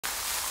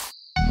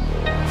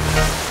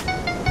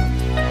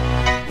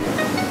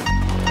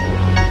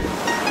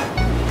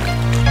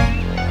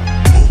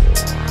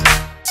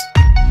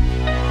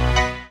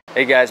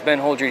Hey guys, Ben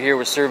Holdred here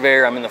with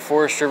Surveyor. I'm in the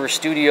Forest River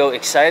studio,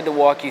 excited to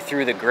walk you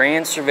through the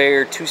Grand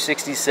Surveyor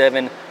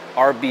 267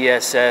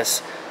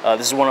 RBSS.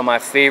 This is one of my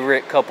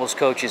favorite couples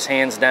coaches,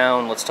 hands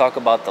down. Let's talk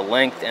about the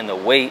length and the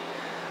weight.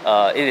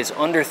 It is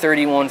under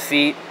 31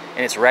 feet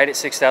and it's right at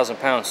 6,000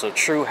 pounds, so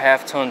true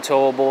half-ton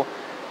towable.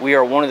 We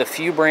are one of the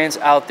few brands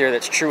out there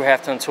that's true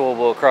half-ton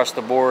towable across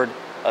the board.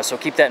 So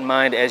keep that in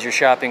mind as you're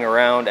shopping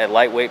around at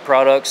lightweight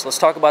products. Let's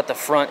talk about the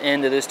front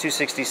end of this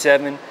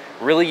 267.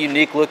 Really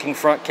unique looking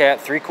front cap,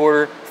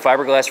 3/4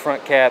 fiberglass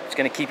front cap. It's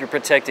going to keep you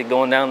protected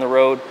going down the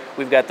road.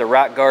 We've got the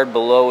rock guard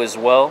below as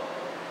well.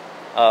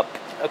 A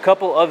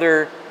couple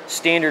other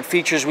standard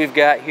features we've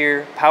got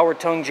here: power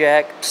tongue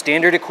jack,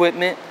 standard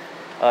equipment.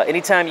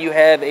 Anytime you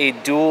have a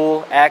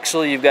dual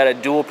axle, you've got a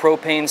dual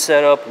propane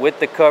setup with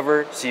the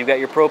cover. So you've got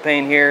your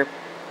propane here.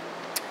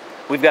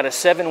 We've got a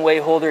 7-way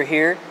holder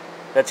here.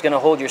 That's going to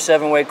hold your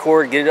 7-way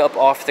cord, get it up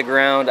off the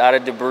ground, out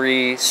of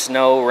debris,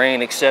 snow,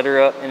 rain,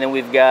 etc. And then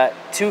we've got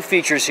two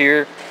features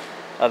here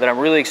that I'm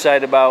really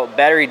excited about.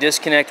 Battery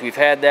disconnect, we've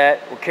had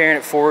that. We're carrying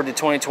it forward to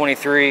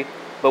 2023.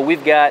 But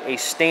we've got a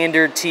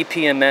standard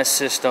TPMS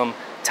system,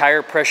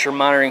 tire pressure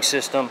monitoring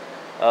system,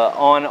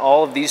 on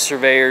all of these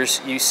Surveyors.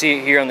 You see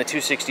it here on the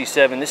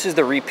 267. This is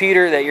the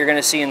repeater that you're going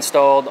to see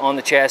installed on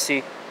the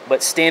chassis,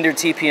 but standard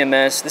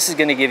TPMS. This is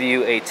going to give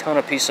you a ton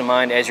of peace of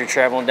mind as you're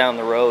traveling down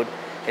the road.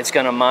 It's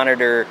going to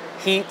monitor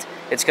heat,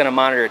 it's going to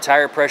monitor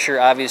tire pressure,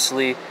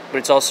 obviously, but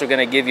it's also going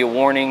to give you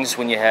warnings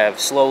when you have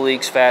slow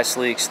leaks, fast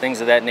leaks,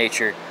 things of that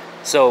nature.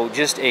 So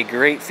just a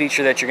great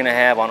feature that you're going to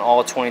have on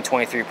all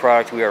 2023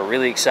 product. We are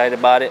really excited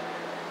about it.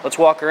 Let's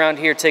walk around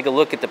here, take a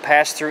look at the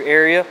pass-through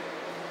area.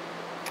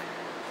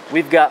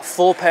 We've got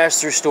full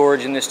pass-through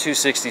storage in this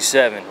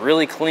 267.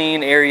 Really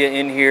clean area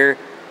in here.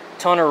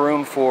 Ton of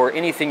room for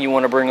anything you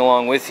want to bring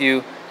along with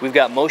you. We've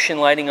got motion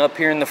lighting up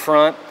here in the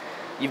front.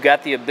 You've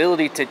got the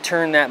ability to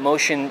turn that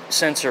motion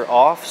sensor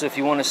off. So if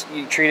you want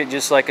to treat it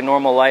just like a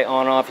normal light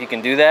on-off, you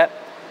can do that.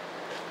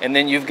 And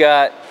then you've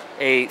got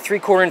a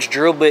 3/4 inch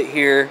drill bit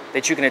here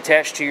that you can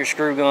attach to your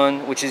screw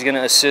gun, which is going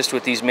to assist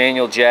with these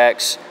manual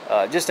jacks.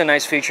 Just a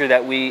nice feature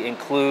that we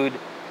include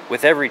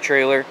with every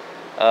trailer.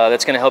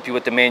 That's going to help you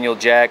with the manual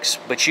jacks.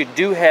 But you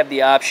do have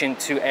the option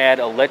to add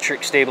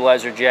electric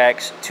stabilizer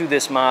jacks to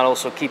this model,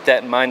 so keep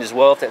that in mind as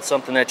well if that's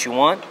something that you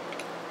want.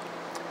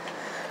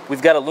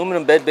 We've got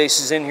aluminum bed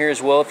bases in here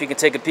as well, if you can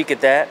take a peek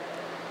at that.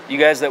 You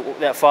guys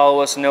that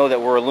follow us know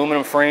that we're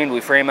aluminum framed. We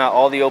frame out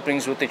all the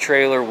openings with the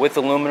trailer with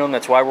aluminum.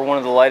 That's why we're one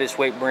of the lightest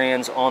weight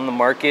brands on the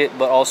market,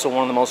 but also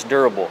one of the most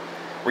durable.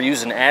 We're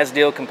using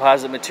Asdale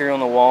composite material on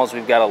the walls.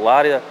 We've got a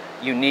lot of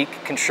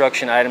unique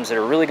construction items that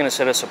are really going to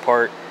set us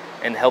apart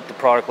and help the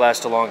product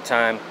last a long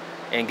time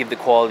and give the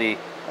quality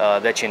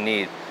that you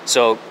need.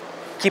 So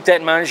keep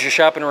that in mind as you're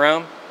shopping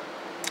around.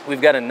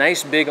 We've got a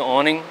nice big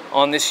awning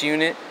on this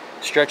unit.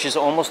 Stretches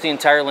almost the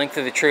entire length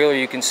of the trailer.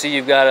 You can see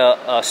you've got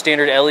a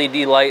standard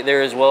LED light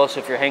there as well, so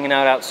if you're hanging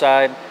out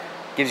outside,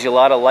 gives you a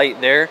lot of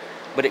light there,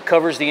 but it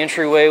covers the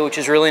entryway, which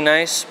is really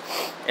nice.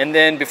 And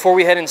then before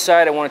we head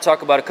inside, I want to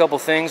talk about a couple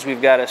things.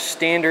 We've got a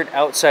standard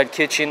outside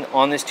kitchen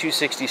on this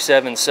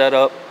 267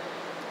 setup.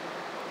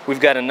 We've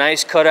got a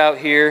nice cutout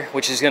here,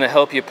 which is going to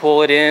help you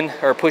pull it in,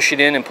 or push it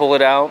in and pull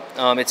it out.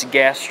 It's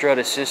gas strut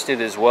assisted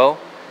as well.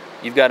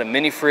 You've got a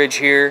mini fridge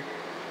here,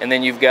 and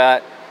then you've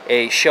got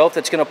a shelf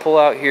that's going to pull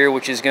out here,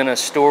 which is going to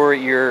store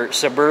your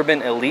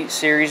Suburban Elite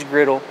Series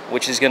griddle,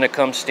 which is going to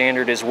come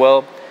standard as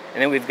well.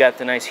 And then we've got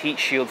the nice heat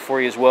shield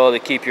for you as well to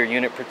keep your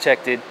unit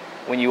protected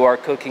when you are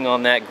cooking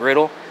on that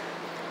griddle.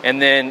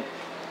 And then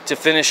to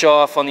finish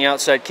off on the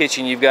outside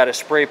kitchen, you've got a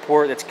spray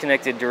port that's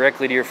connected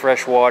directly to your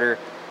fresh water.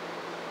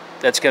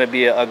 That's going to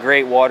be a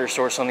great water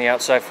source on the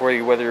outside for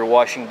you, whether you're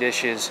washing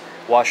dishes,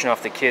 washing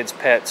off the kids'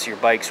 pets, your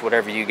bikes,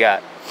 whatever you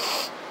got.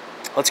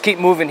 Let's keep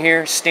moving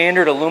here.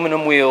 Standard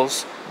aluminum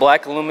wheels,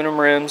 black aluminum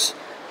rims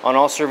on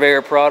all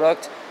Surveyor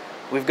product.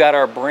 We've got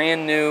our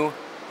brand new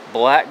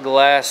black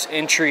glass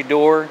entry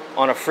door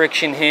on a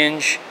friction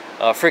hinge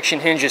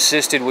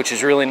assisted, which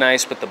is really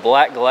nice, but the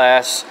black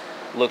glass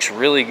looks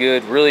really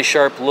good, really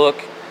sharp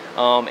look.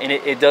 And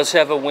it does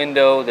have a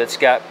window that's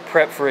got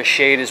prep for a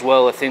shade as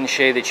well, a thin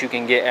shade that you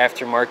can get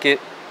aftermarket.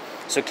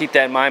 So keep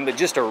that in mind, but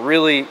just a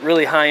really,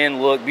 really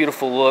high-end look,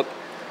 beautiful look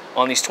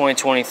on these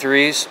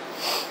 2023s.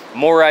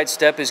 MORryde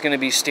step is going to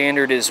be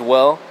standard as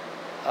well.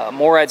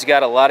 MORryde's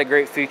got a lot of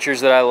great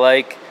features that I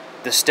like.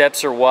 The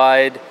steps are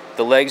wide,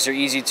 the legs are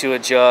easy to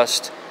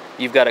adjust.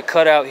 You've got a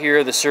cutout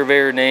here, the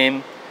Surveyor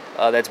name,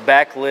 that's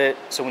backlit,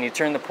 so when you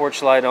turn the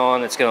porch light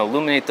on, it's going to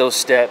illuminate those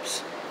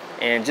steps,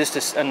 and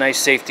just a nice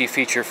safety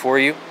feature for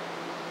you.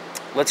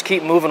 Let's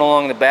keep moving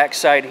along the back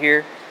side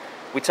here.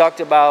 We talked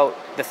about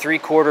the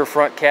 3/4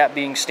 front cap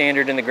being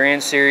standard in the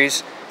Grand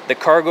Series. The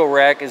cargo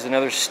rack is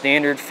another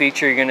standard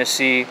feature you're going to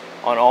see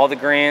on all the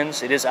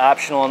Grands. It is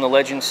optional on the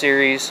Legend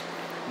Series,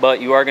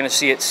 but you are going to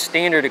see it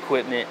standard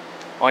equipment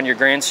on your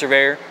Grand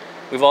Surveyor.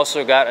 We've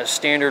also got a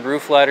standard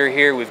roof ladder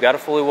here. We've got a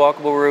fully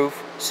walkable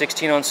roof,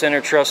 16 on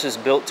center trusses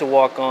built to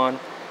walk on.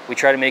 We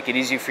try to make it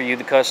easy for you,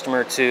 the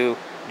customer, to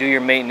do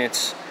your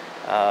maintenance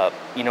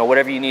you know,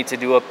 whatever you need to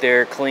do up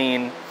there,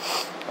 clean,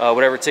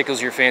 whatever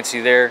tickles your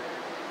fancy there.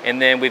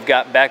 And then we've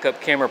got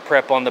backup camera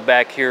prep on the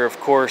back here, of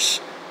course.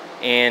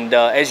 And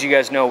as you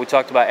guys know, we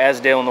talked about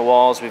Asdale on the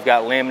walls. We've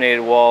got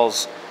laminated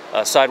walls,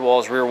 side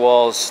walls, rear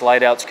walls,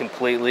 slide outs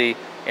completely,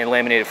 and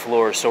laminated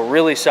floors. So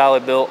really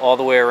solid built all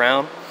the way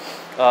around.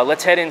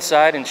 Let's head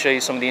inside and show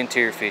you some of the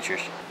interior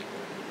features.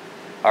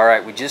 All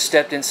right, we just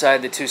stepped inside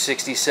the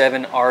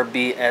 267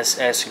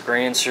 RBSS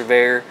Grand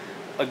Surveyor.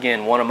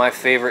 Again, one of my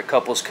favorite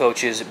couples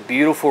coaches.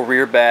 Beautiful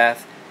rear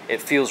bath.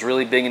 It feels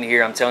really big in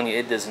here. I'm telling you,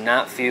 it does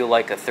not feel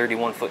like a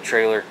 31-foot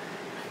trailer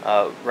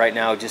right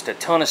now. Just a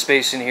ton of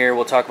space in here.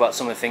 We'll talk about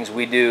some of the things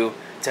we do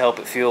to help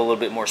it feel a little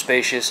bit more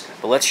spacious.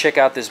 But let's check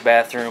out this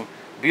bathroom.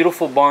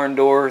 Beautiful barn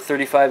door,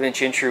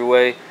 35-inch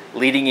entryway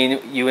leading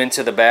you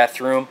into the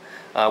bathroom.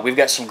 We've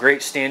got some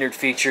great standard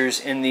features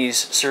in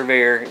these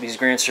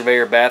Grand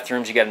Surveyor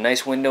bathrooms. You got a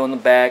nice window in the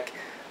back,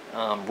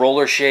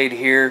 roller shade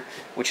here,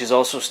 which is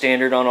also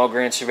standard on all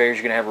Grand Surveyors.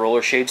 You're going to have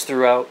roller shades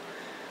throughout.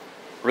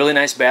 Really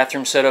nice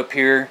bathroom setup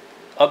here.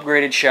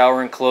 Upgraded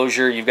shower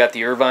enclosure. You've got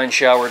the Irvine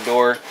shower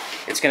door.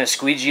 It's going to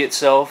squeegee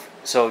itself,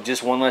 so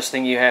just one less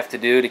thing you have to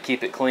do to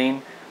keep it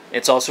clean.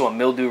 It's also a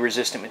mildew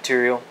resistant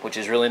material, which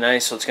is really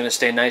nice, so it's going to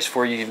stay nice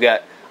for you. You've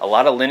got a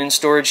lot of linen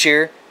storage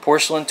here.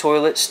 Porcelain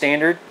toilet,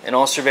 standard in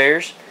all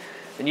Surveyors.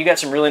 Then you got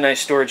some really nice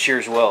storage here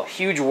as well.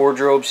 Huge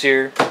wardrobes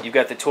here. You've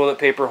got the toilet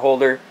paper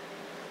holder.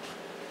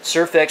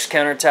 Surfex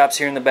countertops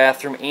here in the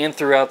bathroom and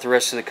throughout the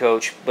rest of the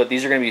coach, but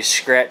these are going to be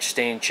scratch,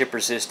 stain, chip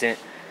resistant.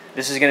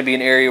 This is going to be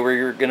an area where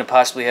you're going to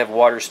possibly have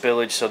water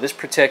spillage, so this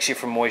protects you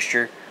from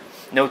moisture.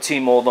 No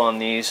T-mold on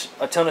these.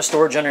 A ton of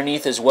storage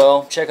underneath as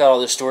well. Check out all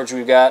the storage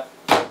we've got.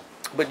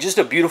 But just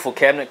a beautiful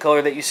cabinet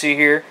color that you see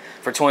here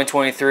for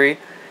 2023.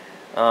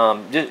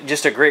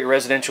 Just a great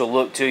residential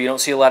look too. You don't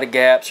see a lot of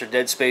gaps or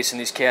dead space in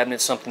these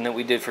cabinets, something that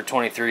we did for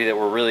 23 that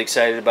we're really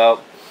excited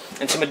about.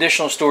 And some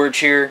additional storage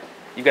here.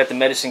 You've got the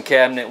medicine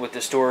cabinet with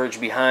the storage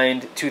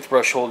behind,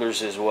 toothbrush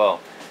holders as well.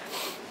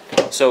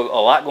 So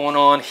a lot going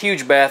on.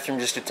 Huge bathroom,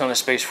 just a ton of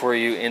space for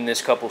you in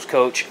this couple's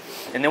coach.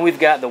 And then we've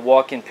got the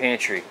walk-in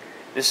pantry.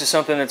 This is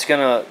something that's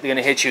gonna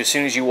hit you as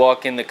soon as you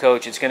walk in the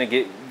coach. It's gonna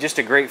get just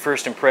a great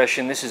first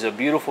impression. This is a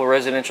beautiful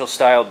residential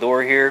style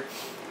door here.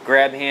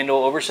 Grab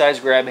handle,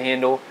 oversized grab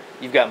handle.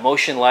 You've got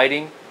motion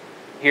lighting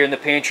here in the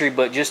pantry,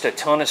 but just a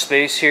ton of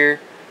space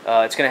here.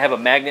 It's going to have a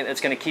magnet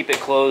that's going to keep it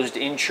closed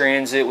in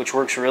transit, which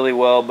works really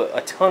well, but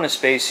a ton of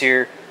space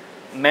here.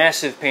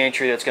 Massive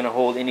pantry that's going to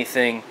hold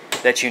anything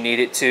that you need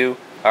it to.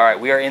 All right,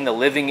 we are in the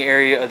living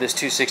area of this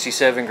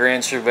 267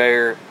 Grand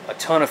Surveyor. A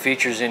ton of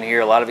features in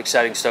here, a lot of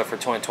exciting stuff for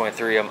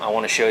 2023 I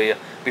want to show you.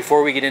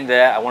 Before we get into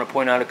that, I want to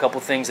point out a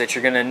couple things that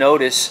you're going to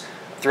notice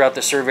throughout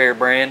the Surveyor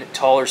brand.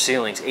 Taller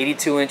ceilings,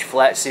 82-inch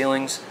flat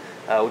ceilings,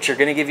 which are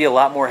going to give you a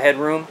lot more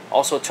headroom.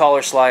 Also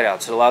taller slide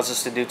outs. It allows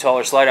us to do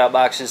taller slide out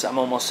boxes. I'm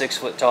almost 6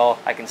 foot tall.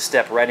 I can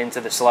step right into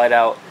the slide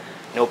out,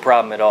 no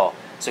problem at all.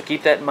 So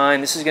keep that in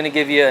mind. This is going to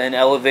give you an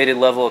elevated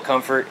level of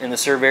comfort in the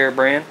Surveyor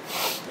brand.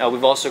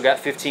 We've also got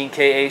 15K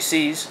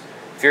ACs,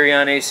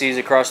 Furrion ACs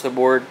across the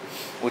board,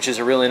 which is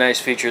a really nice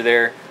feature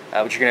there.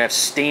 But you're going to have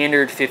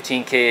standard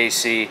 15K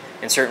AC.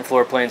 In certain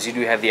floor plans, you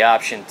do have the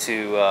option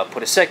to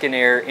put a second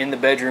air in the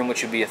bedroom,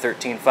 which would be a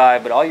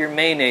 13.5, but all your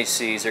main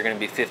ACs are going to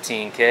be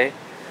 15K.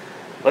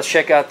 Let's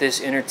check out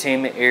this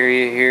entertainment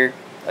area here.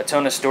 A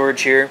ton of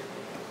storage here.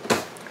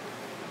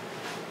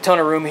 Ton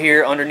of room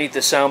here underneath the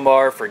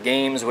soundbar for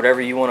games,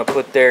 whatever you want to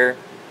put there.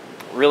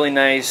 Really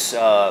nice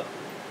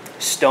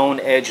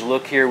stone edge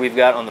look here we've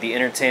got on the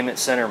entertainment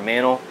center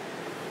mantle.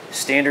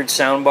 Standard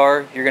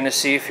soundbar, you're going to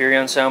see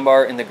Furrion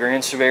soundbar in the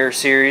Grand Surveyor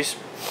series.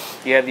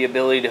 You have the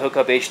ability to hook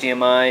up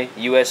HDMI,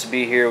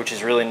 USB here, which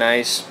is really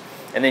nice.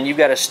 And then you've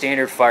got a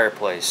standard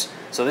fireplace.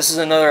 So this is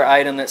another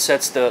item that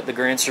sets the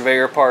Grand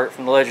Surveyor apart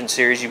from the Legend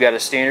series. You've got a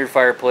standard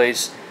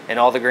fireplace in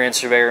all the Grand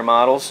Surveyor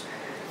models.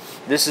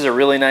 This is a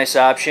really nice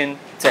option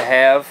to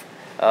have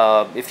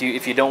if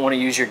you don't want to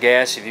use your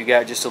gas, if you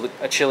got just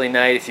a chilly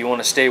night, if you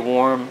want to stay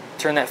warm,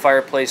 turn that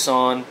fireplace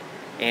on.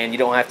 And you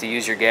don't have to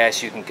use your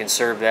gas. You can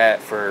conserve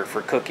that for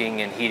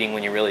cooking and heating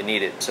when you really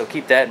need it. So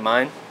keep that in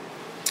mind.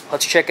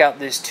 Let's check out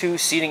these two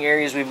seating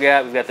areas we've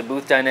got. We've got the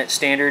booth dinette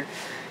standard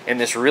and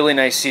this really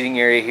nice seating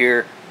area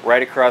here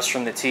right across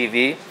from the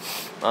TV.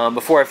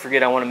 Before I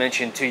forget, I want to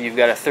mention too, you've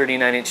got a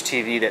 39-inch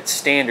TV that's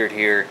standard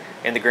here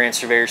in the Grand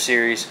Surveyor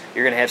series.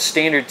 You're going to have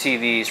standard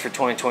TVs for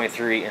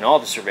 2023 in all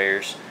the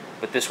Surveyors,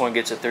 but this one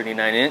gets a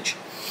 39-inch.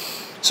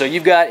 So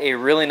you've got a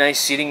really nice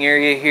seating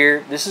area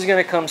here. This is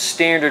going to come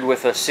standard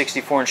with a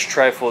 64-inch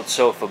trifold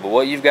sofa, but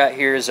what you've got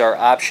here is our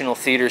optional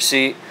theater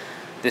seat.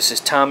 This is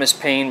Thomas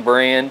Paine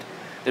brand.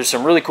 There's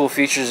some really cool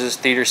features of this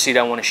theater seat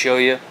I want to show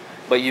you,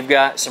 but you've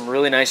got some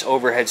really nice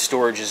overhead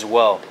storage as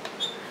well.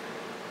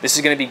 This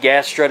is going to be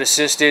gas strut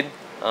assisted,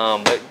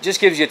 but just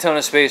gives you a ton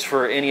of space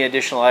for any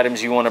additional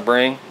items you want to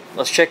bring.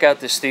 Let's check out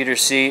this theater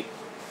seat.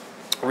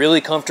 Really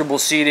comfortable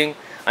seating.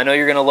 I know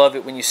you're going to love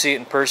it when you see it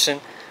in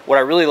person. What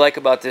I really like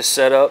about this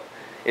setup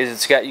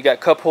is you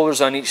got cup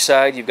holders on each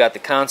side. You've got the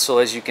console,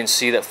 as you can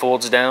see, that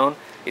folds down.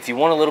 If you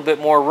want a little bit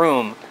more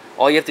room,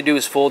 All you have to do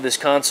is fold this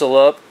console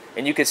up,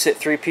 and you could sit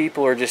 3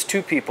 people or just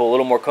 2 people a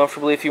little more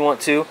comfortably if you want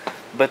to.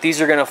 But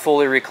these are going to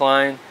fully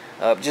recline.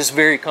 Just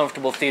very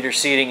comfortable theater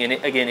seating, and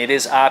again, it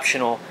is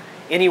optional.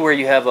 Anywhere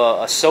you have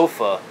a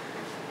sofa,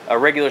 a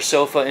regular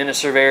sofa in a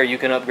Surveyor, you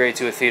can upgrade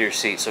to a theater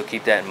seat, so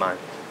keep that in mind.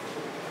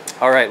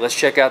 Alright, let's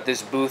check out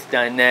this booth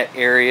dinette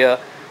area.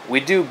 We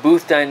do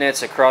booth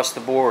dinettes across the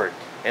board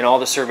in all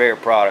the Surveyor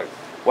product.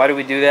 Why do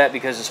we do that?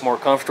 Because it's more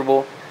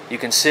comfortable. You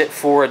can sit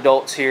 4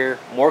 adults here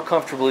more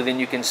comfortably than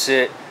you can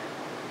sit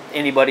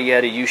anybody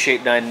at a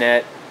U-shaped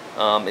dinette.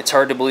 It's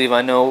hard to believe,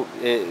 I know.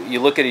 You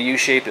look at a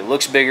U-shape, it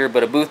looks bigger,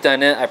 but a booth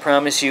dinette, I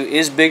promise you,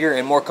 is bigger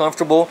and more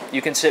comfortable.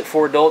 You can sit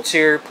 4 adults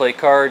here, play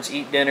cards,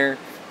 eat dinner,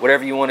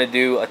 whatever you want to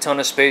do. A ton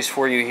of space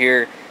for you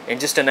here, and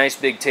just a nice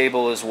big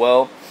table as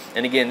well.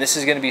 And again, this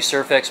is going to be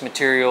Surfex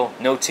material,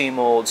 no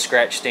T-mold,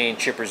 scratch stain,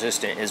 chip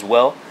resistant as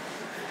well.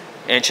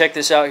 And check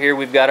this out here,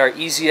 we've got our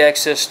easy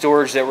access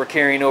storage that we're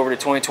carrying over to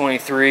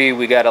 2023.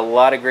 We got a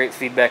lot of great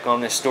feedback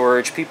on this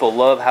storage. People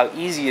love how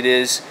easy it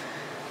is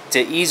to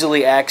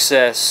easily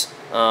access.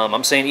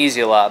 I'm saying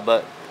easy a lot,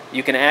 but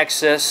you can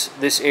access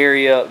this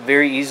area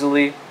very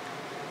easily.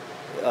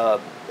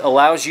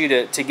 Allows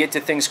you to get to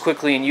things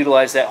quickly and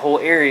utilize that whole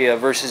area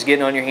versus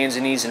getting on your hands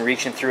and knees and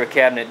reaching through a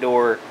cabinet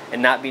door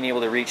and not being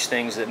able to reach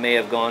things that may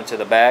have gone to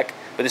the back.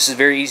 But this is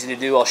very easy to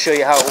do. I'll show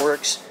you how it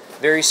works.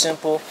 Very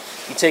simple.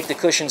 You take the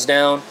cushions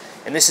down,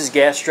 and this is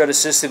gas strut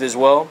assisted as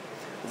well.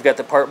 We've got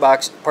the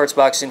parts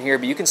box in here,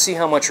 but you can see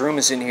how much room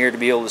is in here to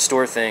be able to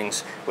store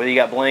things, whether you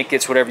got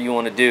blankets, whatever you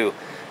want to do.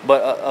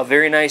 But a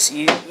very nice,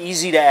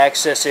 easy to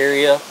access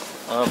area,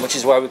 which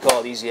is why we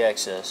call it easy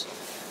access.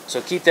 So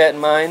keep that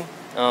in mind.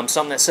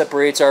 Something that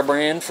separates our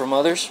brand from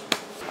others.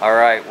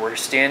 Alright, we're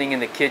standing in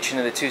the kitchen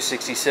of the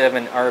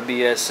 267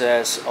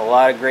 RBSS. A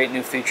lot of great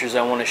new features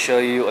I want to show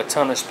you. A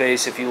ton of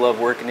space if you love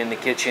working in the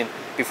kitchen.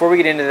 Before we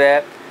get into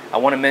that, I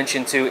want to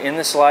mention too, in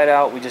the slide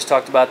out, we just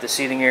talked about the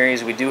seating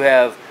areas. We do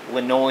have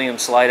linoleum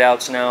slide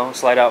outs now,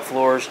 slide out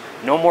floors.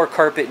 No more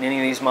carpet in any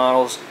of these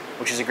models,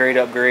 which is a great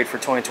upgrade for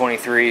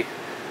 2023.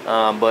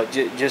 But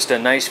just a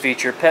nice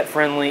feature, pet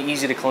friendly,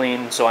 easy to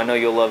clean, so I know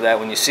you'll love that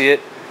when you see it.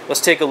 Let's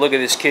take a look at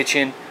this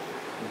kitchen.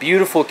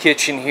 Beautiful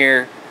kitchen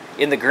here.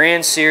 In the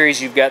Grand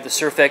Series, you've got the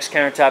Surfex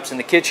countertops in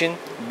the kitchen,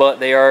 but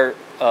they are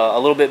a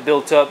little bit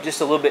built up,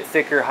 just a little bit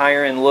thicker,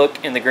 higher end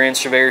look in the Grand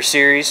Surveyor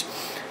Series.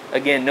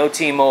 Again, no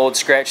T-mold,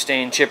 scratch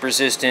stain, chip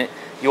resistant.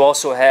 You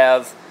also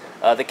have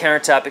the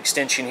countertop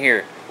extension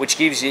here, which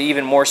gives you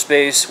even more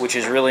space, which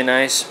is really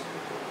nice.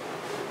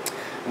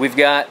 We've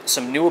got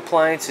some new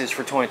appliances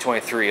for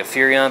 2023. A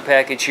Furrion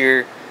package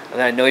here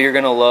that I know you're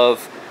going to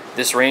love.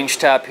 This range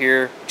top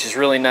here, which is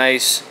really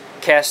nice.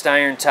 Cast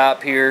iron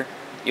top here.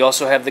 You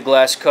also have the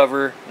glass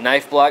cover,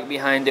 knife block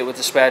behind it with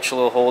the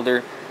spatula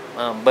holder.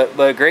 But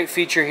a great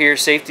feature here,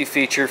 safety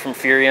feature from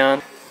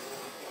Furrion.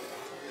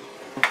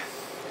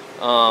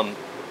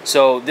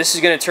 So this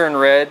is going to turn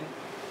red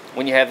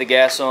when you have the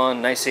gas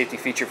on. Nice safety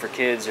feature for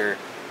kids or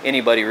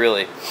anybody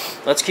really.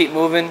 Let's keep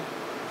moving.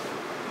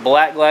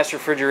 Black glass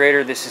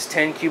refrigerator. This is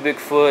 10 cubic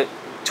foot,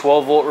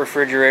 12 volt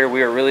refrigerator.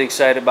 We are really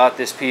excited about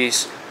this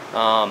piece.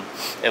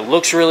 It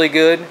looks really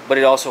good, but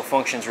it also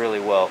functions really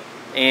well.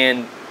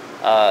 And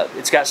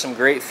it's got some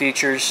great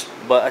features,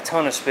 but a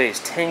ton of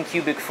space. 10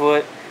 cubic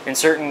foot. In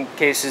certain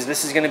cases,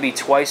 this is going to be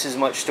twice as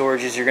much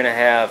storage as you're going to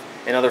have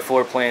in other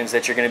floor plans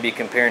that you're going to be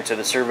comparing to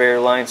the Surveyor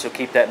line, so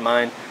keep that in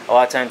mind. A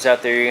lot of times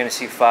out there, you're going to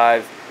see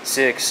 5,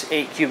 6,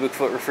 8 cubic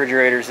foot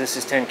refrigerators. This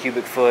is 10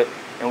 cubic foot,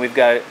 and we've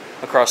got it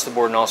across the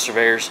board in all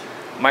Surveyors.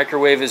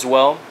 Microwave as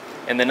well,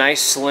 and the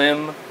nice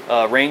slim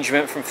range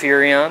vent from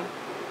Furrion.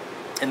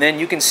 And then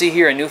you can see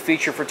here a new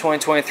feature for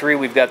 2023.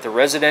 We've got the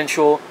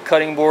residential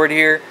cutting board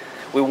here.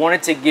 We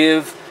wanted to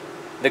give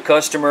the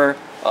customer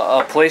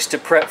a place to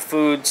prep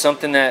food,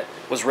 something that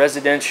was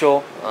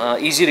residential,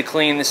 easy to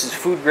clean. This is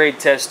food grade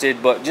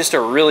tested, but just a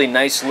really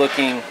nice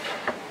looking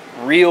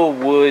real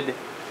wood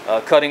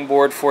cutting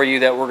board for you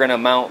that we're going to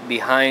mount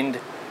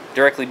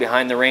directly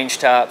behind the range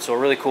top. So a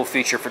really cool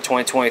feature for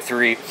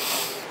 2023.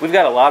 We've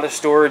got a lot of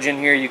storage in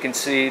here. You can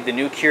see the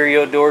new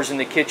curio doors in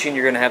the kitchen.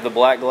 You're going to have the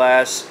black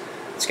glass.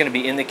 It's going to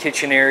be in the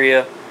kitchen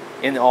area,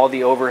 in all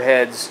the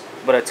overheads,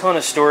 but a ton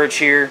of storage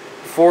here.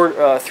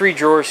 3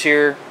 drawers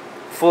here,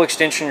 full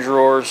extension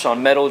drawers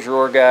on metal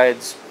drawer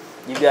guides.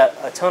 You've got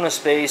a ton of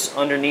space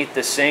underneath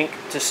the sink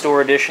to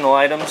store additional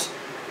items.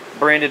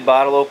 Branded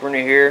bottle opener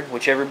here,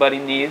 which everybody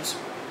needs.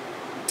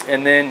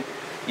 And then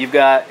you've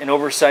got an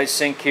oversized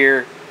sink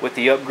here with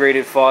the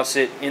upgraded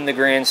faucet in the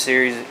Grand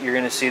Series. You're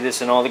going to see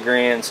this in all the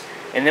Grands.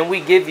 And then we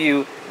give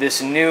you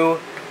this new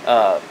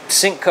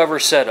sink cover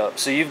setup.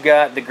 So you've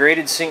got the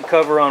graded sink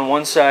cover on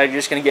one side. You're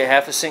just going to get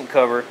half a sink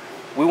cover.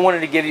 We wanted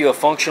to give you a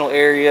functional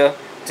area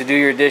to do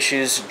your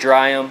dishes,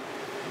 dry them.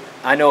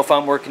 I know if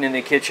I'm working in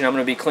the kitchen, I'm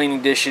going to be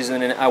cleaning dishes,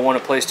 and then I want a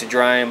place to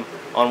dry them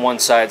on one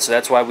side. So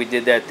that's why we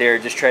did that there.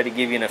 Just try to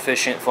give you an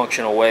efficient,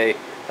 functional way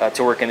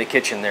to work in the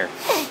kitchen there.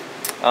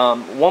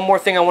 One more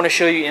thing I want to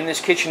show you in this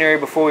kitchen area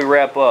before we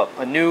wrap up.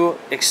 A new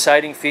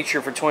exciting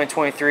feature for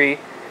 2023.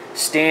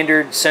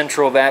 standard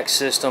central vac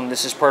system.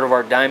 This is part of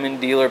our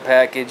Diamond Dealer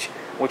package,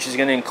 which is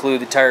going to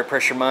include the tire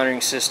pressure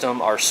monitoring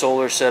system, our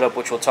solar setup,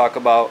 which we'll talk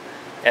about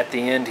at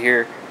the end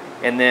here,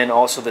 and then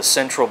also the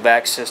central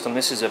vac system.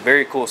 This is a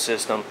very cool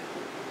system.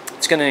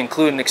 It's going to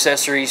include an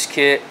accessories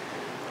kit,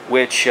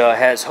 which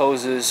has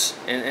hoses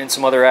and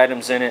some other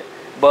items in it,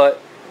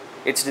 but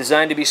it's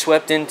designed to be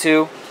swept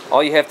into.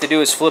 All you have to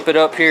do is flip it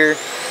up here.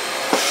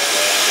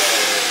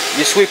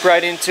 You sweep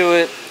right into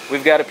it.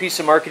 We've got a piece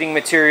of marketing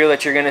material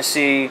that you're going to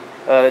see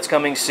that's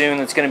coming soon,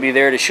 that's going to be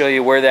there to show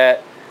you where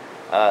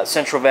that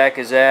central vac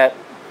is at.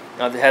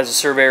 It has a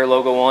Surveyor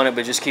logo on it,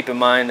 but just keep in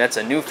mind that's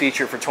a new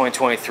feature for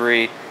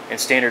 2023 and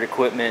standard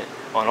equipment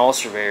on all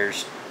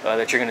Surveyors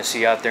that you're going to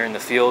see out there in the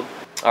field.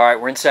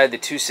 Alright, we're inside the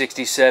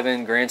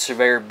 267 Grand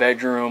Surveyor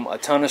bedroom. A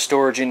ton of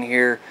storage in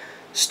here.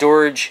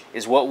 Storage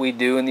is what we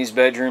do in these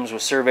bedrooms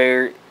with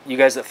Surveyor. You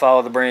guys that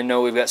follow the brand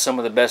know we've got some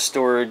of the best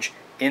storage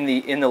in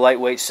the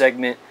lightweight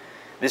segment.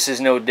 This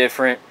is no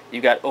different.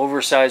 You've got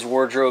oversized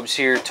wardrobes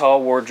here,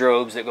 tall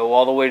wardrobes that go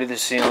all the way to the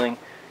ceiling.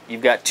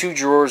 You've got 2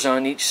 drawers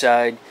on each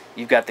side.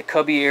 You've got the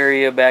cubby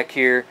area back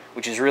here,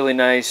 which is really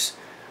nice.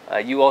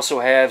 You also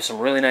have some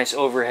really nice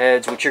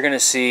overheads, which you're going to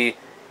see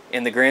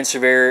in the Grand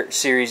Surveyor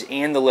series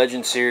and the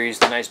Legend series,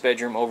 the nice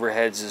bedroom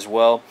overheads as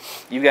well.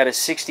 You've got a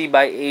 60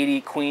 by 80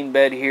 queen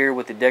bed here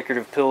with a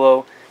decorative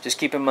pillow. Just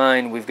keep in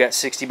mind, we've got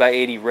 60 by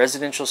 80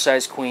 residential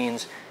size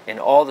queens in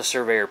all the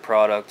Surveyor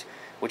product,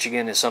 which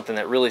again is something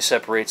that really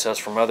separates us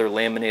from other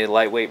laminated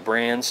lightweight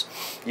brands.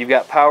 You've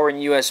got power and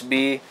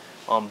USB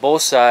on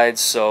both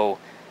sides, so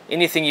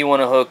anything you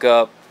want to hook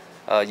up,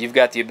 you've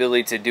got the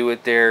ability to do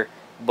it there.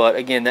 But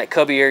again, that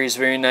cubby area is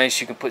very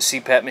nice. You can put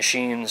CPAP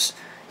machines,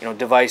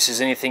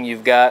 devices, anything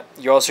you've got.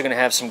 You're also going to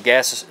have some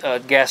gas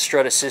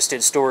strut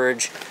assisted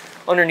storage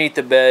underneath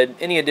the bed.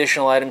 Any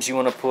additional items you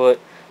want to put,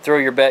 throw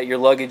your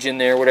luggage in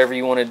there, whatever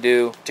you want to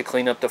do to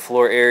clean up the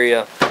floor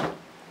area.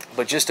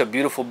 But just a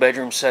beautiful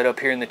bedroom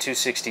setup here in the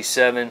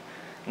 267.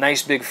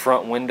 Nice big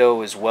front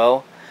window as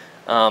well.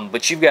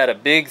 But you've got a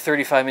big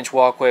 35-inch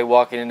walkway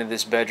walking into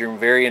this bedroom.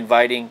 Very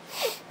inviting,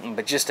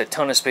 but just a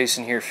ton of space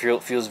in here.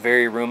 Feels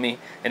very roomy.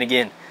 And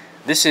again,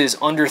 this is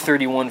under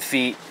 31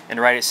 feet and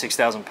right at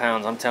 6,000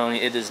 pounds. I'm telling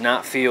you, it does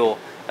not feel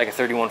like a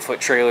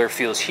 31-foot trailer. It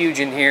feels huge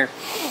in here.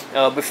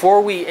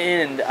 Before we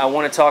end, I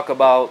want to talk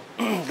about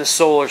the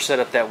solar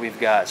setup that we've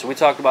got. So we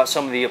talked about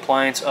some of the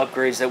appliance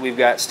upgrades that we've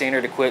got,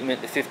 standard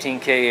equipment, the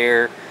 15K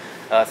air,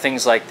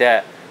 things like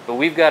that. But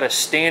we've got a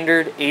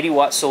standard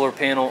 80-watt solar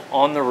panel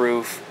on the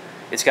roof.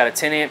 It's got a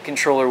 10-amp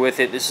controller with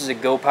it. This is a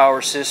Go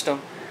Power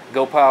system.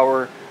 Go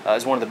Power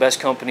is one of the best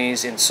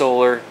companies in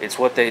solar. It's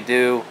what they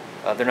do.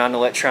 They're not an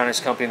electronics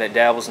company that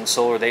dabbles in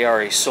solar. They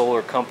are a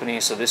solar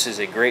company, so this is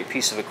a great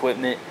piece of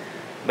equipment.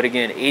 But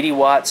again, 80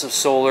 watts of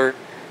solar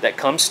that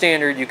comes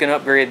standard. You can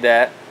upgrade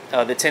that.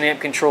 The 10-amp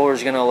controller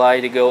is going to allow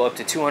you to go up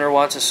to 200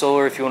 watts of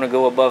solar. If you want to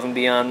go above and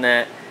beyond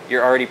that,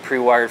 you're already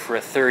pre-wired for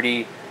a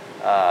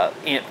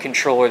 30-amp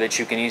controller that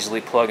you can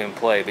easily plug and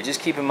play. But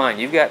just keep in mind,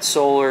 you've got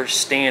solar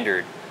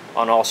standard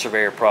on all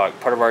Surveyor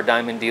product, part of our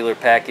Diamond Dealer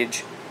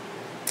package.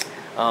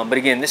 But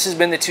again, this has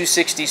been the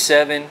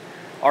 267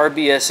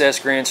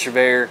 RBSS Grand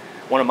Surveyor,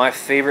 one of my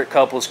favorite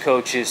couples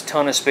coaches.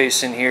 Ton of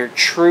space in here,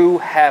 true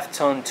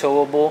half-ton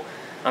towable.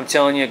 I'm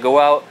telling you, go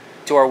out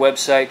to our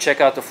website,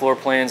 check out the floor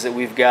plans that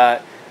we've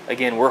got.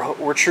 Again,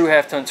 we're true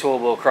half-ton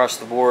towable across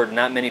the board.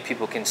 Not many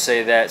people can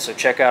say that, so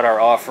check out our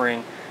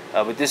offering.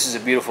 But this is a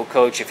beautiful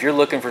coach. If you're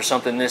looking for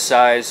something this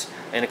size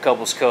in a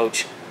couples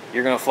coach,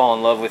 you're going to fall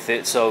in love with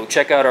it. So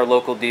check out our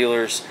local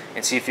dealers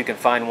and see if you can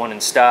find one in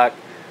stock.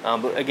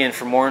 But again,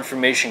 for more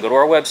information, go to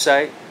our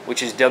website,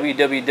 which is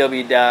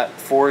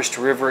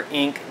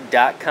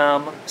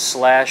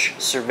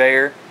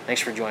www.forestriverinc.com/surveyor.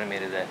 Thanks for joining me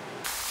today.